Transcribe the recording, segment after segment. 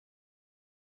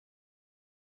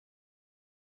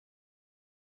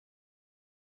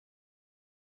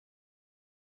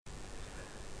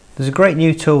There's a great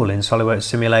new tool in SolidWorks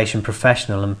Simulation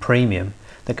Professional and Premium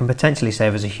that can potentially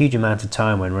save us a huge amount of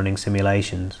time when running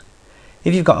simulations.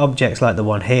 If you've got objects like the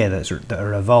one here that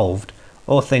are evolved,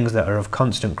 or things that are of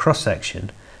constant cross-section,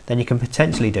 then you can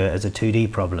potentially do it as a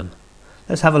 2D problem.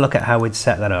 Let's have a look at how we'd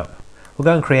set that up. We'll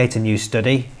go and create a new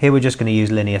study. Here we're just going to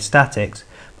use linear statics,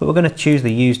 but we're going to choose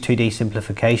the Use 2D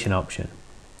Simplification option.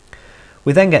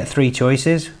 We then get three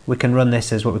choices. We can run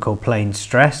this as what we call plane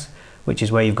stress, which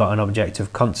is where you've got an object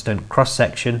of constant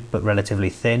cross-section but relatively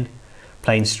thin,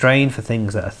 plane strain for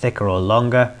things that are thicker or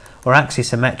longer, or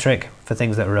axisymmetric for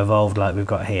things that are revolved like we've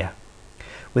got here.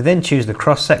 We then choose the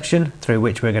cross-section through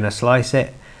which we're going to slice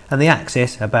it, and the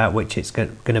axis about which it's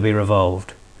going to be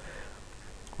revolved.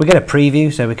 We get a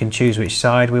preview so we can choose which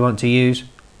side we want to use.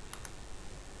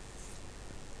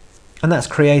 And that's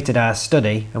created our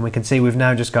study, and we can see we've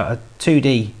now just got a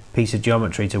 2D piece of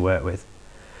geometry to work with.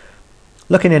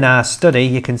 Looking in our study,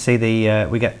 you can see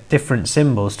we get different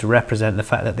symbols to represent the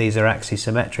fact that these are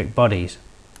axisymmetric bodies.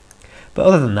 But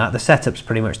other than that, the setup's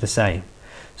pretty much the same.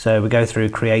 So we go through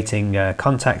creating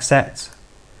contact sets,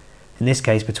 in this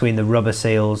case between the rubber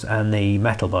seals and the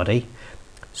metal body.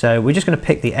 So we're just going to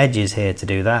pick the edges here to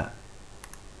do that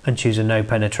and choose a no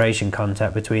penetration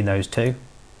contact between those two.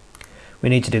 We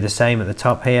need to do the same at the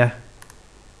top here.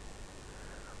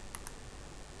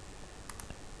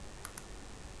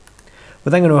 We're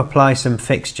then going to apply some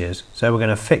fixtures. So we're going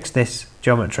to fix this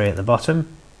geometry at the bottom.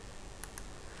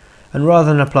 And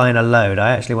rather than applying a load,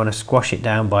 I actually want to squash it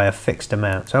down by a fixed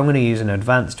amount. So I'm going to use an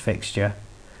advanced fixture,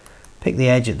 pick the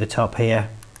edge at the top here,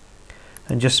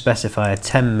 and just specify a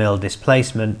 10mm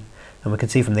displacement. And we can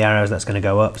see from the arrows that's going to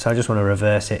go up, so I just want to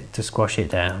reverse it to squash it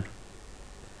down.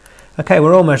 Okay,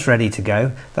 we're almost ready to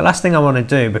go. The last thing I want to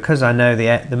do, because I know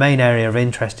the main area of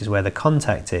interest is where the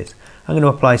contact is, I'm going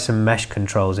to apply some mesh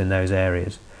controls in those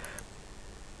areas.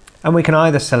 And we can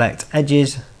either select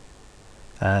edges,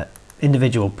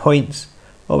 individual points,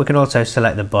 or we can also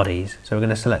select the bodies. So we're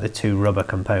going to select the two rubber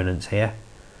components here.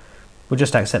 We'll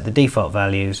just accept the default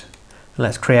values, and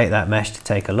let's create that mesh to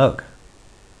take a look.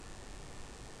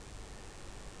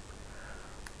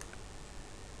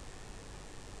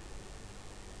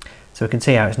 So we can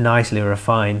see how it's nicely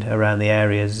refined around the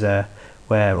areas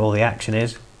where all the action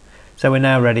is. So we're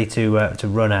now ready to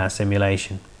run our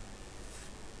simulation.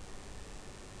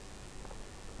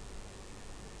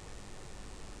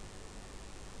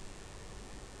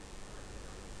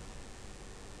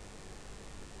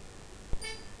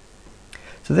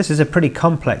 So this is a pretty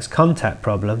complex contact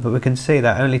problem, but we can see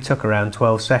that only took around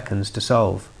 12 seconds to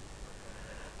solve.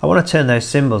 I want to turn those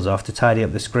symbols off to tidy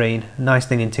up the screen. A nice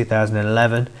thing in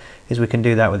 2011 is we can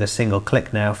do that with a single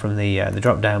click now from the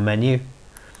drop-down menu.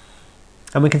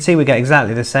 And we can see we get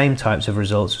exactly the same types of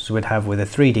results as we'd have with a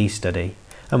 3D study,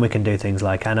 and we can do things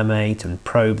like animate and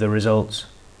probe the results.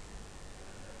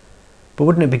 But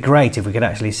wouldn't it be great if we could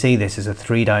actually see this as a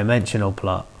three-dimensional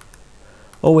plot?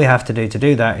 All we have to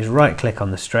do that is right-click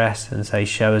on the stress and say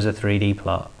show as a 3D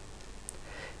plot.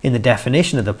 In the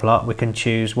definition of the plot, we can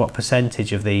choose what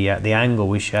percentage of the angle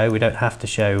we show. We don't have to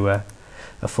show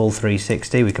a full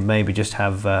 360. We can maybe just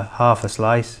have half a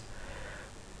slice.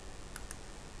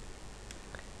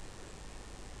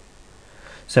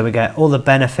 So we get all the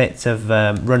benefits of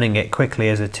running it quickly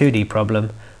as a 2D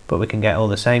problem, but we can get all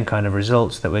the same kind of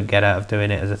results that we'd get out of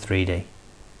doing it as a 3D.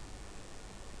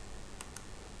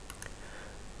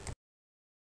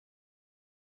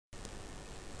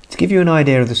 To give you an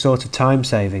idea of the sort of time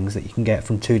savings that you can get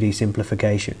from 2D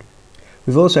simplification,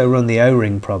 we've also run the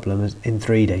O-ring problem in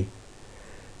 3D.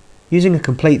 Using a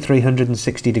complete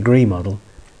 360-degree model,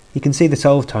 you can see the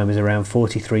solve time is around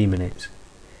 43 minutes.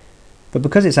 But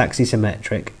because it's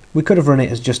axisymmetric, we could have run it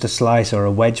as just a slice or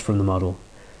a wedge from the model.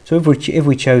 So if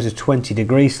we chose a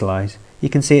 20-degree slice, you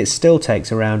can see it still takes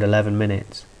around 11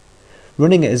 minutes.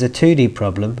 Running it as a 2D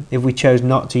problem, if we chose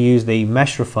not to use the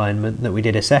mesh refinement that we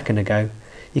did a second ago,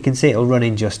 you can see it'll run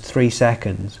in just 3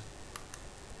 seconds.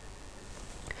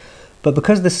 But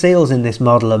because the seals in this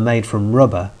model are made from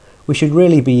rubber, we should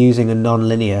really be using a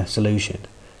non-linear solution,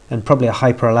 and probably a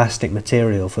hyperelastic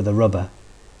material for the rubber.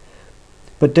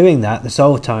 But doing that, the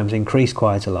solve times increase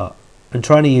quite a lot, and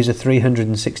trying to use a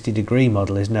 360-degree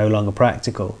model is no longer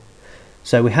practical.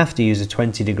 So we have to use a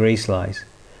 20-degree slice,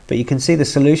 but you can see the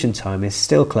solution time is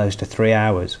still close to 3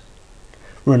 hours.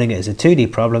 Running it as a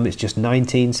 2D problem, it's just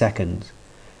 19 seconds.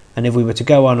 And if we were to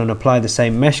go on and apply the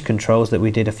same mesh controls that we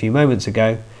did a few moments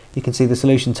ago, you can see the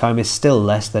solution time is still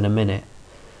less than a minute.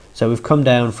 So we've come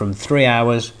down from 3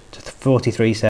 hours to 43 seconds.